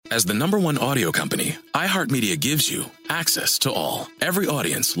As the #1 audio company, iHeartMedia gives you access to all. Every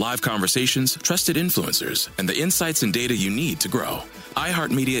audience, live conversations, trusted influencers, and the insights and data you need to grow.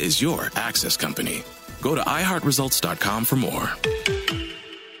 iHeartMedia is your access company. Go to iHeartResults.com for more.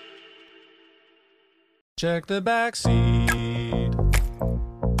 Check the back seat.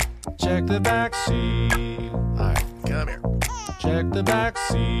 Check the back seat. All right, come here. Check the back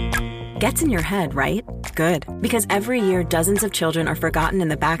seat. Gets in your head, right? Good. Because every year, dozens of children are forgotten in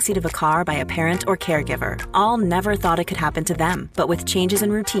the backseat of a car by a parent or caregiver. All never thought it could happen to them. But with changes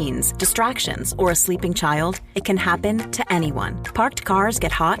in routines, distractions, or a sleeping child, it can happen to anyone. Parked cars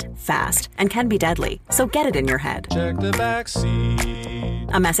get hot, fast, and can be deadly. So get it in your head. Check the back seat.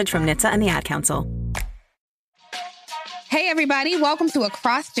 A message from NHTSA and the Ad Council. Hey, everybody. Welcome to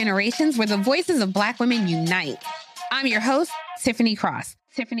Across Generations, where the voices of Black women unite. I'm your host, Tiffany Cross.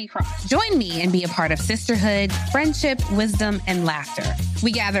 Join me and be a part of sisterhood, friendship, wisdom, and laughter.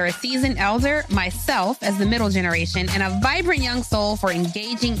 We gather a seasoned elder, myself as the middle generation, and a vibrant young soul for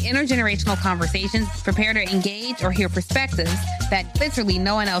engaging intergenerational conversations. Prepare to engage or hear perspectives that literally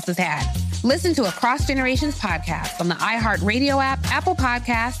no one else has had. Listen to Across Generations podcast on the iHeartRadio app, Apple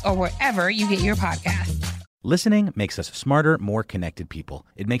Podcasts, or wherever you get your podcasts. Listening makes us smarter, more connected people.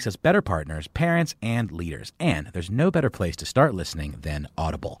 It makes us better partners, parents, and leaders. And there's no better place to start listening than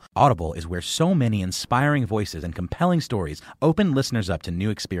Audible. Audible is where so many inspiring voices and compelling stories open listeners up to new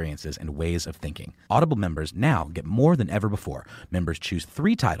experiences and ways of thinking. Audible members now get more than ever before. Members choose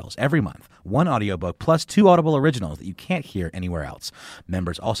 3 titles every month, 1 audiobook plus 2 Audible originals that you can't hear anywhere else.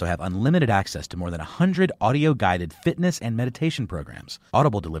 Members also have unlimited access to more than 100 audio-guided fitness and meditation programs.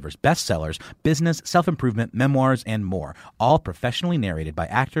 Audible delivers bestsellers, business, self-improvement, memoirs, and more, all professionally narrated by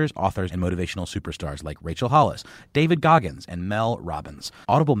actors, authors, and motivational superstars like Rachel Hollis, David Goggins, and Mel Robbins.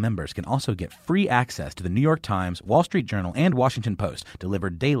 Audible members can also get free access to the New York Times, Wall Street Journal, and Washington Post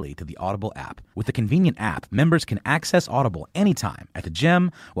delivered daily to the Audible app. With the convenient app, members can access Audible anytime, at the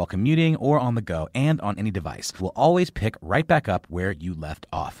gym, while commuting, or on the go, and on any device. We'll always pick right back up where you left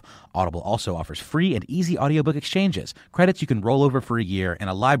off. Audible also offers free and easy audiobook exchanges, credits you can roll over for a year, and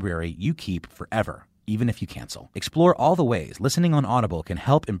a library you keep forever, even if you cancel. Explore all the ways listening on Audible can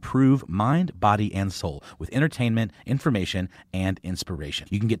help improve mind, body, and soul with entertainment, information, and inspiration.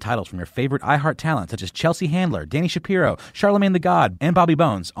 You can get titles from your favorite iHeart talent such as Chelsea Handler, Danny Shapiro, Charlemagne the God, and Bobby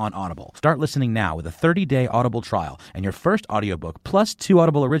Bones on Audible. Start listening now with a 30-day Audible trial, and your first audiobook plus 2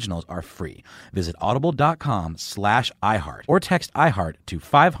 Audible originals are free. Visit audible.com/iHeart or text iHeart to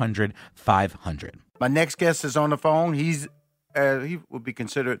 500-500. My next guest is on the phone. He would be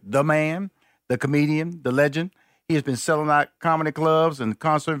considered the man, the comedian, the legend. He has been selling out comedy clubs and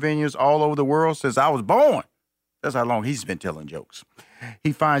concert venues all over the world since I was born. That's how long he's been telling jokes.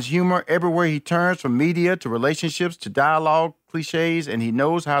 He finds humor everywhere he turns, from media to relationships to dialogue, cliches, and he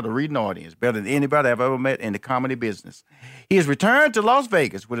knows how to read an audience better than anybody I've ever met in the comedy business. He has returned to Las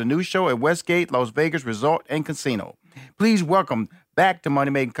Vegas with a new show at Westgate Las Vegas Resort and Casino. Please welcome back to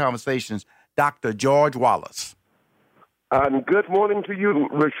Money Making Conversations, Dr. George Wallace. And good morning to you,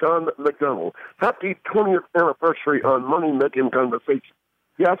 Rashawn McDonald. Happy 20th anniversary on Money Making Conversation.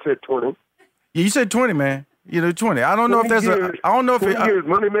 Yeah, I said 20. Yeah, you said 20, man. You know, 20. I don't know if that's years, I don't know if 20 years,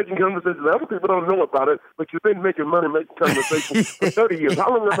 Money Making Conversation. Other people don't know about it, but you've been making Money Making Conversation for 30 years.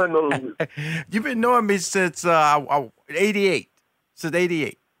 How long have I known you? You've been knowing me since 88. Since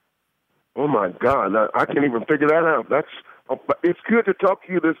 88. Oh, my God. I can't even figure that out. It's good to talk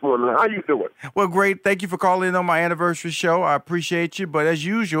to you this morning. How you doing? Well, great. Thank you for calling in on my anniversary show. I appreciate you. But as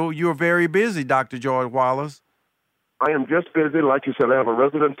usual, you're very busy, Dr. George Wallace. I am just busy. Like you said, I have a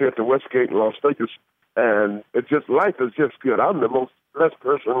residency at the Westgate in Las Vegas, and life is just good. I'm the most blessed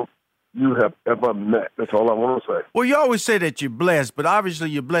person you have ever met. That's all I want to say. Well, you always say that you're blessed, but obviously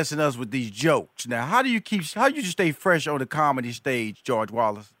you're blessing us with these jokes. Now, how do you stay fresh on the comedy stage, George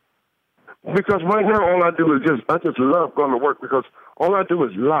Wallace? Because right now all I do is I just love going to work, because all I do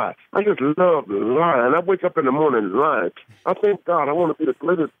is lie. I just love lying. I wake up in the morning lying. I thank God I want to be the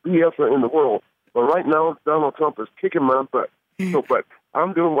greatest BSer in the world. But right now, Donald Trump is kicking my butt. But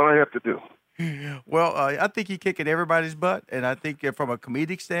I'm doing what I have to do. Well, I think he's kicking everybody's butt, and I think from a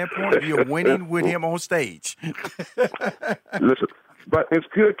comedic standpoint, you're winning with him on stage. Listen, but it's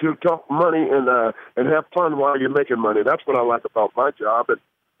good to talk money and have fun while you're making money. That's what I like about my job and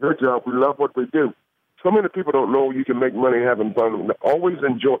your job. We love what we do. So many people don't know you can make money having fun. Always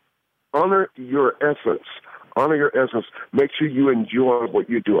enjoy. Honor your essence. Honor your essence. Make sure you enjoy what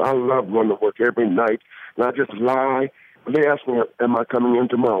you do. I love going to work every night, and I just lie. They ask me, am I coming in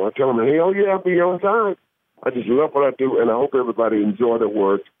tomorrow? I tell them, hell yeah, I'll be on time. I just love what I do, and I hope everybody enjoy their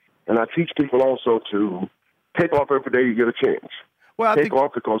work. And I teach people also to take off every day you get a chance. take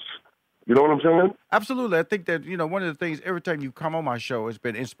off because, you know what I'm saying? Absolutely. I think that, one of the things, every time you come on my show, it's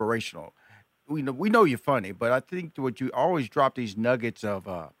been inspirational. We know you're funny, but I think what you always drop these nuggets of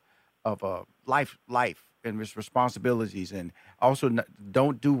life and its responsibilities, and also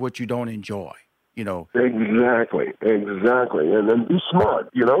don't do what you don't enjoy. Exactly, and then be smart.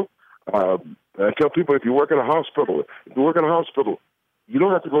 I tell people, if you work in a hospital, you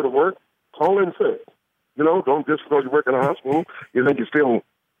don't have to go to work. Call in sick. Don't just because you work in a hospital, you think you still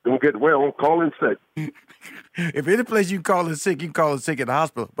don't get well. Call in sick. If any place you can call in sick, you can call in sick at the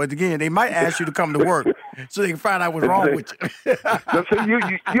hospital. But again, they might ask you to come to work so they can find out what's wrong with you.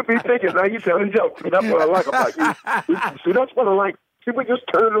 You be thinking, now you're telling jokes. That's what I like about you. See, that's what I like. See, we just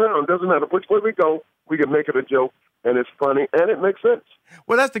turn it around. Doesn't matter which way we go, we can make it a joke, and it's funny, and it makes sense.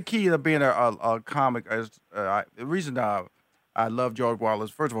 Well, that's the key to being a comic. The reason I love George Wallace,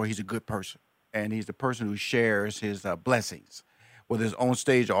 first of all, he's a good person, and he's the person who shares his blessings, whether it's on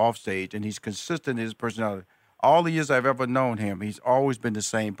stage or off stage, and he's consistent in his personality. All the years I've ever known him, he's always been the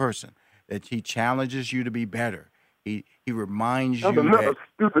same person, that he challenges you to be better. He reminds you That's another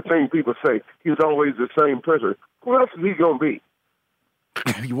stupid thing people say. He's always the same person. Who else is he going to be?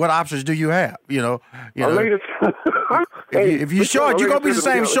 What options do you have? If you're short, you're going to be the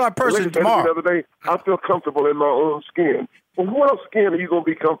same short person tomorrow. The other day, I feel comfortable in my own skin. Well, what else skin are you going to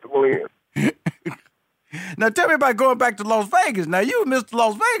be comfortable in? Now, tell me about going back to Las Vegas. Now, you missed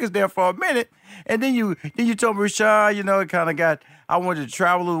Las Vegas there for a minute, and then you told me, Rashad, it kind of I wanted to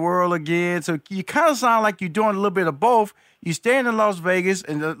travel the world again. So you kind of sound like you're doing a little bit of both. You're staying in Las Vegas,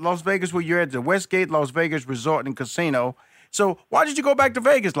 Las Vegas where you're at the Westgate Las Vegas Resort and Casino. So why did you go back to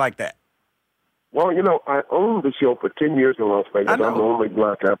Vegas like that? Well, I owned the show for 10 years in Las Vegas. I'm the only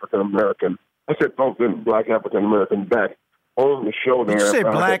black African-American. I said both black African-American back on the show there. Did you say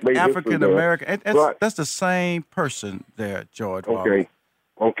black African-American? That's the same person there, George. Okay.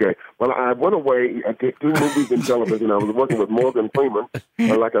 Okay. Well, I went away. I did 2 movies in television. I was working with Morgan Freeman.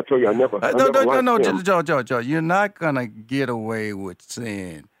 Like I tell you, I never liked him. George, you're not going to get away with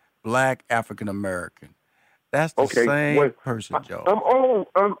saying black African-American. That's the same person, Joe. I'm old.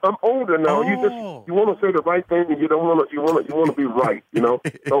 I'm older now. Oh. You want to say the right thing, and you don't want to. You want to be right.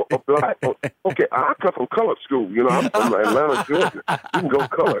 So black. Okay, I come from color school. I'm from Atlanta, Georgia. You can go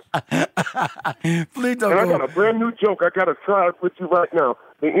color. Please don't. And I got a brand new joke. I got to try it with you right now.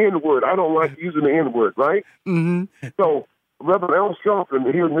 The N word. I don't like using the N word. Right. Mm-hmm. So Reverend Al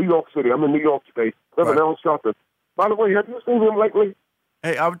Sharpton here in New York City. I'm in New York State. Reverend Al Sharpton. By the way, have you seen him lately?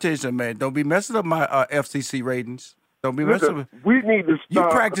 Hey, I'll tell you something, man. Don't be messing up my FCC ratings. Don't be messing up. We need to stop. You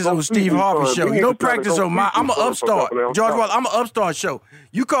practice on Steve Harvey's show. You don't practice on my. I'm an upstart. George Wallace, I'm an upstart show.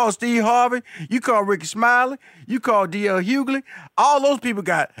 You call Steve Harvey. You call Ricky Smiley. You call D.L. Hughley. All those people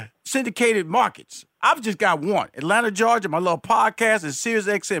got syndicated markets. I've just got one. Atlanta, Georgia, my little podcast, and Sirius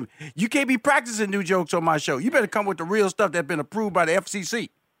XM. You can't be practicing new jokes on my show. You better come with the real stuff that's been approved by the FCC.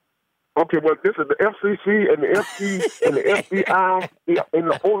 Okay, well, this is the FCC and the FT and the FBI and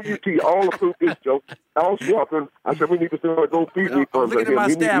the OUT all approved this joke. Al Sharpton, I said we need to start go feed me funds. Look at my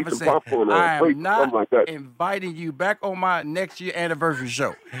staff and say, I am not like that. inviting you back on my next year anniversary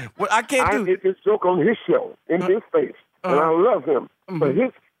show. What I can't do. I did this joke on his show, in his face, and I love him. Mm-hmm. But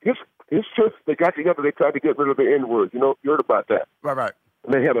his church, they got together, they tried to get rid of the N-word. You heard about that. Right.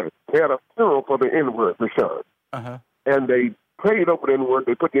 And they had a funeral for the N-word, Rashad. Uh-huh. And they prayed over the N-word.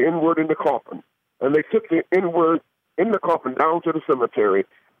 They put the N-word in the coffin. And they took the N-word in the coffin down to the cemetery,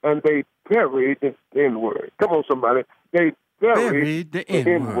 and they buried the N-word. Come on, somebody. They buried the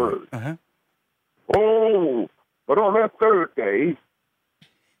N-word. Uh-huh. Oh, but on that third day,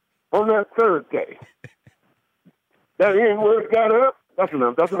 that N-word got up. That's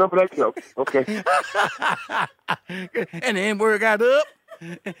enough of that joke. Okay. And the N-word got up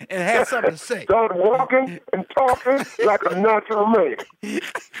and had something to say. Started walking and talking like a natural man.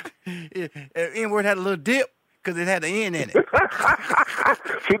 N-word had a little dip because it had the N in it.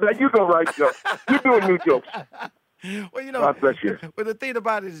 See, now you go right, Joe. You're doing new jokes. Well, God bless you. But the thing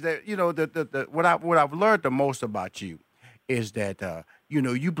about it is that, what I've learned the most about you is that,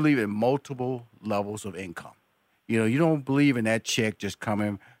 you believe in multiple levels of income. You don't believe in that check just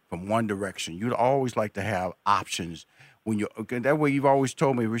coming from one direction. You'd always like to have options. That way, you've always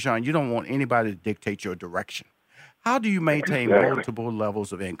told me, Rashawn, you don't want anybody to dictate your direction. How do you maintain multiple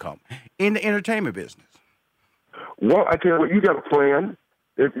levels of income in the entertainment business? Well, I tell you what, you got to plan.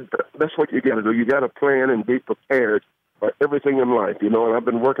 That's what you got to do. You got to plan and be prepared for everything in life. And I've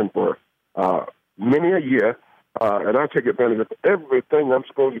been working for many a year, and I take advantage of everything I'm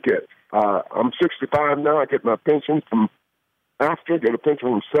supposed to get. I'm 65 now. I get my pension from after, I get a pension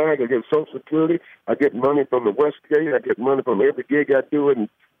from SAG, I get Social Security, I get money from the Westgate, I get money from every gig I do in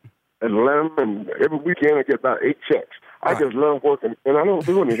Atlanta, and every weekend I get about 8 checks. I just love working, and I don't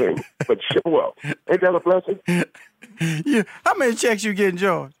do anything but show up. Ain't that a blessing? Yeah. How many checks you getting,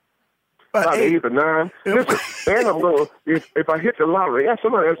 George? About 8 or 9. Listen, and I'm going, if I hit the lottery,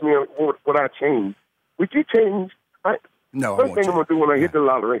 somebody asked me what I change. Would you change? No, first thing I'm going to do when I hit the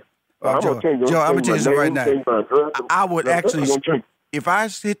lottery, I'm going to change Joe, I'm going to change it right now. Address, I would actually, if I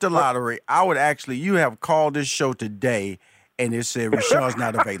hit the lottery, I would actually, you have called this show today, and it said Rashawn's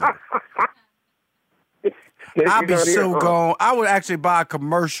not available. I'd be so gone. I would actually buy a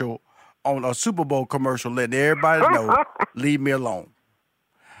commercial on a Super Bowl commercial, letting everybody know, leave me alone.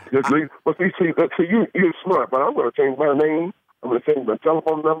 Just leave. But see, you're smart, but I'm going to change my name. I'm going to change my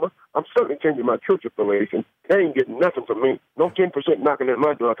telephone number. I'm certainly changing my church affiliation. They ain't getting nothing from me. No 10% knocking at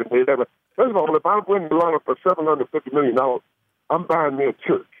my door. I can tell you that. But first of all, if I win the lottery for $750 million, I'm buying me a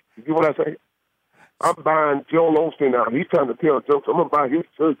church. You get what I say? I'm buying Joel Osteen out. He's trying to tell jokes. I'm going to buy his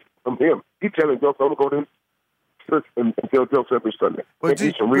church from him. He's telling jokes. I'm going to go to his church and tell jokes every Sunday. But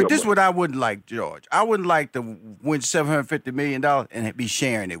this is what I wouldn't like, George. I wouldn't like to win $750 million and be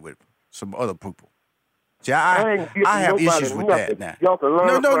sharing it with some other people. See, I have issues with that now. No.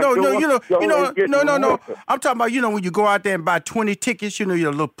 I'm talking about, when you go out there and buy 20 tickets, your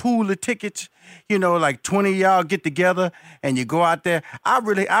little pool of tickets, like 20 of y'all get together and you go out there. I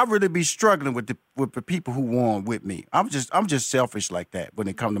really be struggling with the people who won with me. I'm just selfish like that when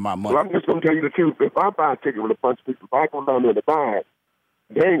it comes to my money. Well, I'm just gonna tell you the truth. If I buy a ticket with a bunch of people, if I go down there to buy it,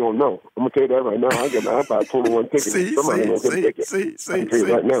 they ain't gonna know. I'm gonna tell you that right now. I buy 21 tickets.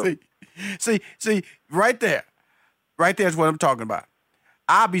 See, right there. Right there is what I'm talking about.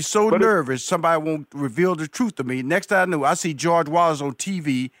 I'll be so nervous somebody won't reveal the truth to me. Next time I knew, I see George Wallace on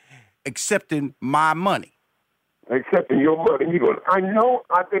TV accepting my money. Accepting your money. He goes, I know.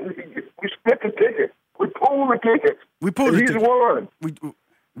 I think we split the ticket. We pulled the ticket. We pulled the ticket. He's won.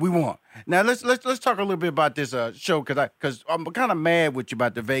 We won. Now let's talk a little bit about this show because I'm kind of mad with you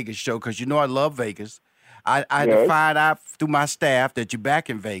about the Vegas show because I love Vegas. I had to find out through my staff that you're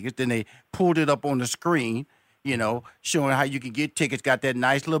back in Vegas. Then they pulled it up on the screen, showing how you can get tickets. Got that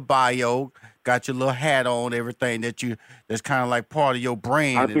nice little bio, got your little hat on, everything that's kind of like part of your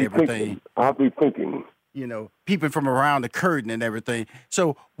brand and everything. I'll be thinking. Peeping from around the curtain and everything.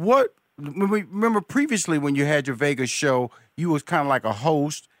 So remember previously when you had your Vegas show, you was kind of like a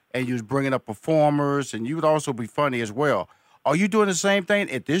host and you was bringing up performers and you would also be funny as well. Are you doing the same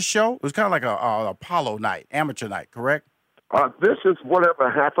thing at this show? It was kind of like a Apollo night, amateur night, correct? This is whatever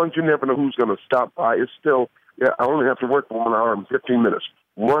happens. You never know who's going to stop by. It's still, I only have to work for 1 hour and 15 minutes.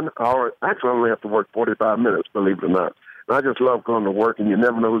 1 hour, actually I only have to work 45 minutes, believe it or not. And I just love going to work, and you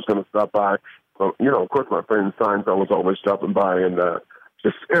never know who's going to stop by. Of course, my friend Seinfeld was always stopping by, and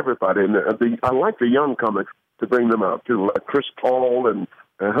just everybody. And I like the young comics to bring them out, too, like Chris Paul and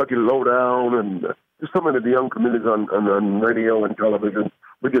Huggy Lowdown and just so many of the young comedians on radio and television.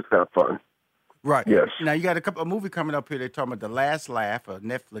 We just have fun. Right. Yes. Now, you got a movie coming up here. They're talking about The Last Laugh, a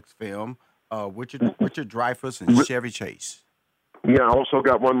Netflix film, Richard Dreyfuss and Chevy Chase. Yeah, I also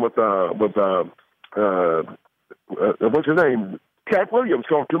got one with what's his name? Cat Williams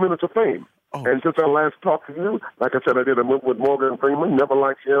called 2 Minutes of Fame. Oh. And since I last talked to you, like I said, I did a movie with Morgan Freeman, never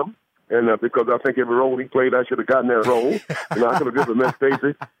liked him. And because I think every role he played, I should have gotten that role. I could have given Miss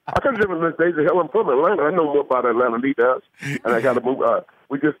Daisy. I could have given Miss Daisy. Hell, I'm from Atlanta. I know more about Atlanta than he does. And I got to move.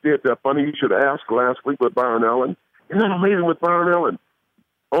 We just did Funny You Should Ask last week with Byron Allen. Isn't that amazing with Byron Allen?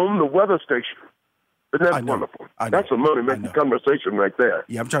 On the weather station. Isn't that wonderful? That's a money-making conversation right there.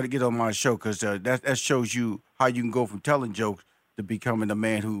 Yeah, I'm trying to get on my show because that shows you how you can go from telling jokes to becoming a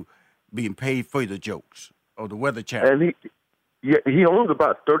man who being paid for the jokes or the Weather Channel. And he owns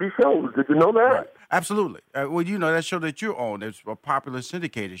about 30 shows. Did you know that? Right. Absolutely. Well, that show that you're on, it's a popular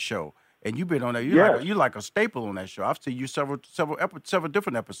syndicated show, and you've been on there. You're like a staple on that show. I've seen you several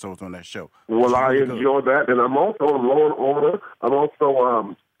different episodes on that show. Well, I enjoy that, and I'm also on Law and Order. I'm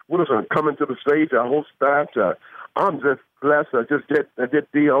also Coming to the Stage. I host that. I'm just blessed. I did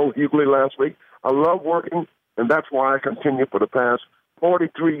D.O. Hughley last week. I love working, and that's why I continue for the past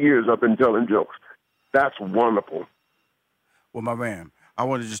 43 years. I've been telling jokes. That's wonderful. Well, my man, I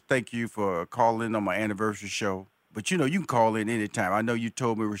want to just thank you for calling on my anniversary show. But, you can call in anytime. I know you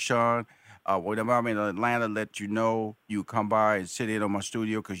told me, Rashawn, when I'm in Atlanta, let you know you come by and sit in on my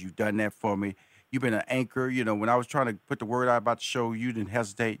studio because you've done that for me. You've been an anchor. When I was trying to put the word out about the show, you didn't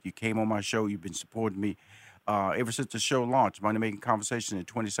hesitate. You came on my show. You've been supporting me ever since the show launched, Money Making Conversation in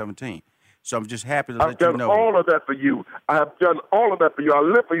 2017. So I'm just happy to let you know. I've done all of that for you. I have done all of that for you. I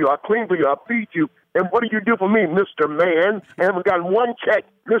live for you. I clean for you. I feed you. And what do you do for me, Mr. Man? I haven't gotten one check,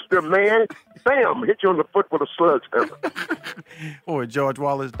 Mr. Man. Bam, hit you on the foot with a sledgehammer. Boy, George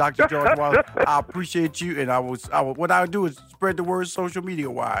Wallace, Dr. George Wallace, I appreciate you, and what I do is spread the word social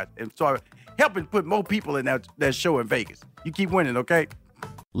media wide, and so helping put more people in that show in Vegas. You keep winning, okay?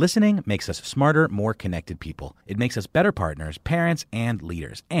 Listening makes us smarter, more connected people. It makes us better partners, parents, and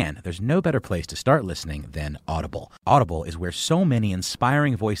leaders. And there's no better place to start listening than Audible. Audible is where so many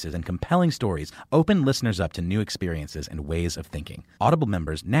inspiring voices and compelling stories open listeners up to new experiences and ways of thinking. Audible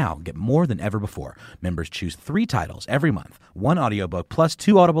members now get more than ever before. Members choose 3 titles every month, 1 audiobook plus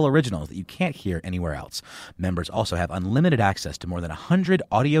 2 Audible originals that you can't hear anywhere else. Members also have unlimited access to more than 100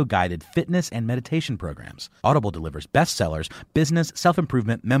 audio-guided fitness and meditation programs. Audible delivers bestsellers, business,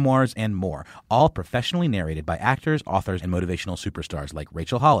 self-improvement, memoirs, and more, all professionally narrated by actors, authors, and motivational superstars like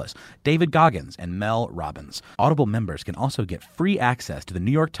Rachel Hollis, David Goggins, and Mel Robbins. Audible members can also get free access to the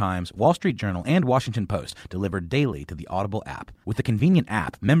New York Times, Wall Street Journal, and Washington Post delivered daily to the Audible app. With the convenient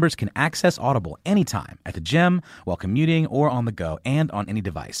app, members can access Audible anytime, at the gym, while commuting, or on the go, and on any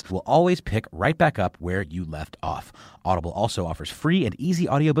device. We'll always pick right back up where you left off. Audible also offers free and easy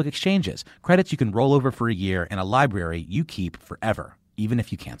audiobook exchanges, credits you can roll over for a year, and a library you keep forever, even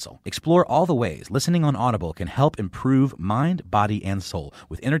if you cancel. Explore all the ways listening on Audible can help improve mind, body, and soul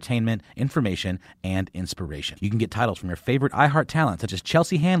with entertainment, information, and inspiration. You can get titles from your favorite iHeart talent such as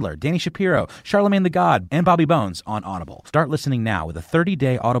Chelsea Handler, Danny Shapiro, Charlemagne the God, and Bobby Bones on Audible. Start listening now with a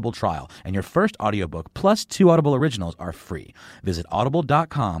 30-day Audible trial, and your first audiobook plus 2 Audible originals are free. Visit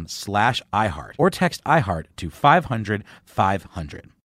audible.com/iHeart or text iHeart to 500-500.